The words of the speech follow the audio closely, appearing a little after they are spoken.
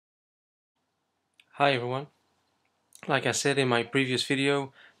Hi everyone. Like I said in my previous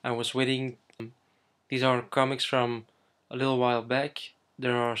video, I was waiting. These are comics from a little while back.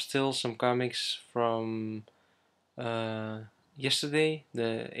 There are still some comics from yesterday,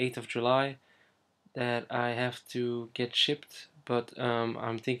 the 8th of July, that I have to get shipped, but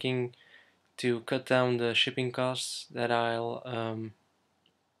I'm thinking to cut down the shipping costs that I'll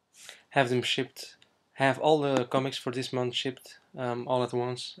have them shipped, have all the comics for this month shipped all at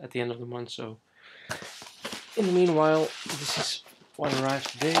once at the end of the month. So in the meanwhile, this is what arrived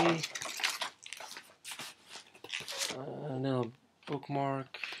today. A little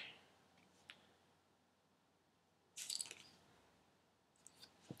bookmark.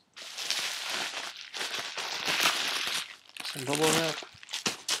 Some bubble wrap.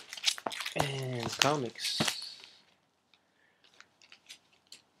 And comics.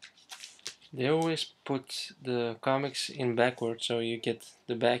 They always put the comics in backwards so you get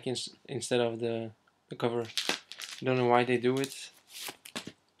the back instead of the cover. Don't know why they do it.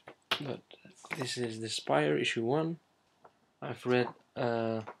 But this is the Spire issue 1. I've read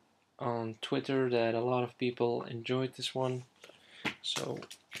on Twitter that a lot of people enjoyed this one. So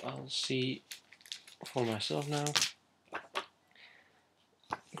I'll see for myself now.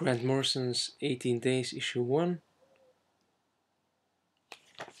 Grant Morrison's 18 Days issue 1.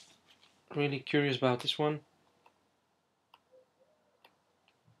 Really curious about this one.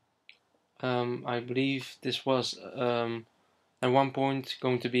 I believe this was at one point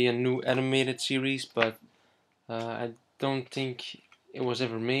going to be a new animated series, but I don't think it was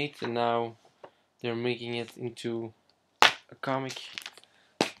ever made, and now they're making it into a comic.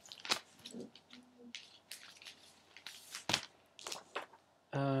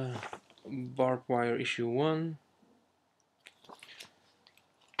 Barbed Wire issue 1.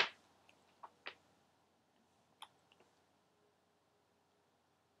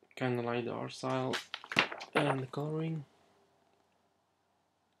 Kinda like the art style and the coloring.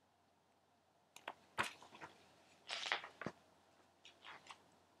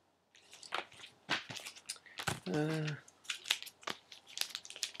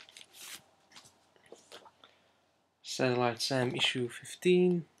 Satellite Sam issue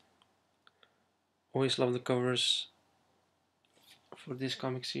 15. Always love the covers for this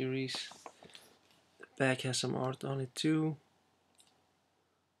comic series. The back has some art on it too.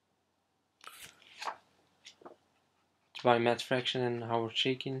 It's by Matt Fraction and Howard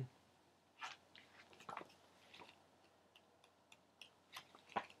Chaykin.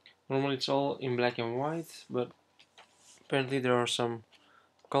 Normally it's all in black and white, but apparently there are some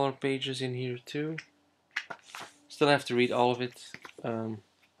color pages in here too. Still have to read all of it.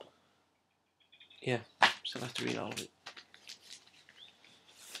 Yeah, still have to read all of it.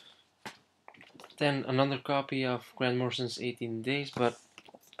 Then another copy of Grant Morrison's 18 Days, but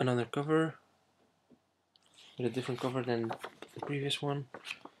another cover with a different cover than the previous one.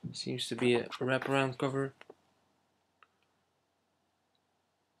 Seems to be a wraparound cover.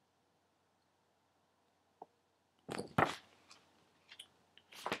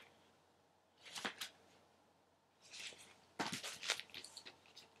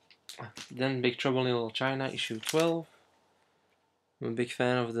 Then Big Trouble in Little China issue 12. I'm a big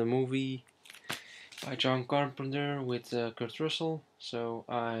fan of the movie by John Carpenter with Kurt Russell, so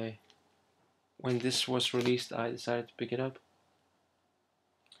when this was released, I decided to pick it up.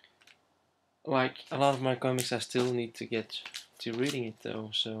 Like a lot of my comics, I still need to get to reading it though,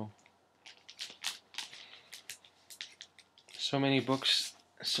 so many books,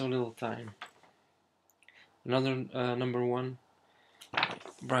 so little time. Another number 1,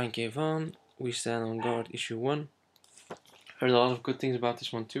 Brian K. Vaughan, We Stand on Guard issue 1. Heard a lot of good things about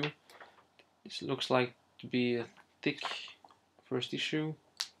this one too. This looks like to be a thick first issue.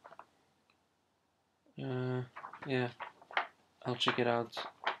 Yeah, I'll check it out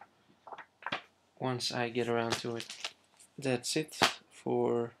once I get around to it. That's it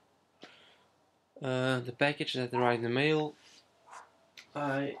for the package that arrived in the mail.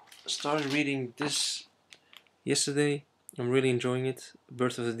 I started reading this yesterday. I'm really enjoying it.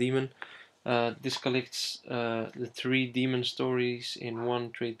 Birth of the Demon. This collects the 3 demon stories in one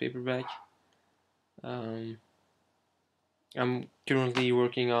trade paperback. I'm currently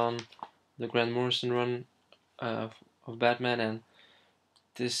working on the Grant Morrison run of Batman, and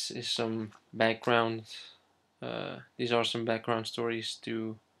this is some background. These are some background stories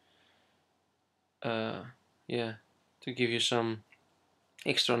to, yeah, to give you some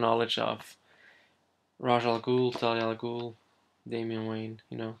extra knowledge of Ra's al Ghul, Talia al Ghul, Damian Wayne.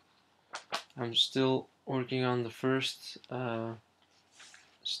 I'm still working on the first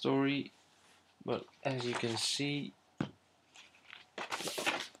story, but as you can see,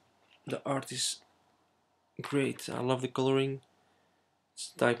 the art is great. I love the coloring.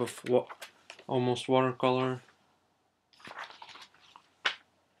 It's a type of almost watercolor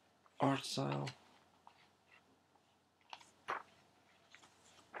art style.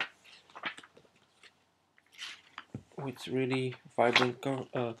 With really vibrant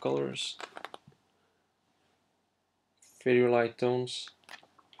colors, very light tones.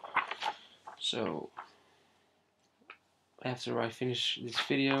 So after I finish this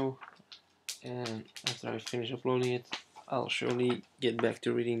video and after I finish uploading it, I'll surely get back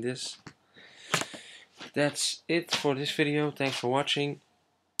to reading this. That's it for this video. Thanks for watching,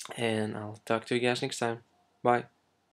 and I'll talk to you guys next time. Bye.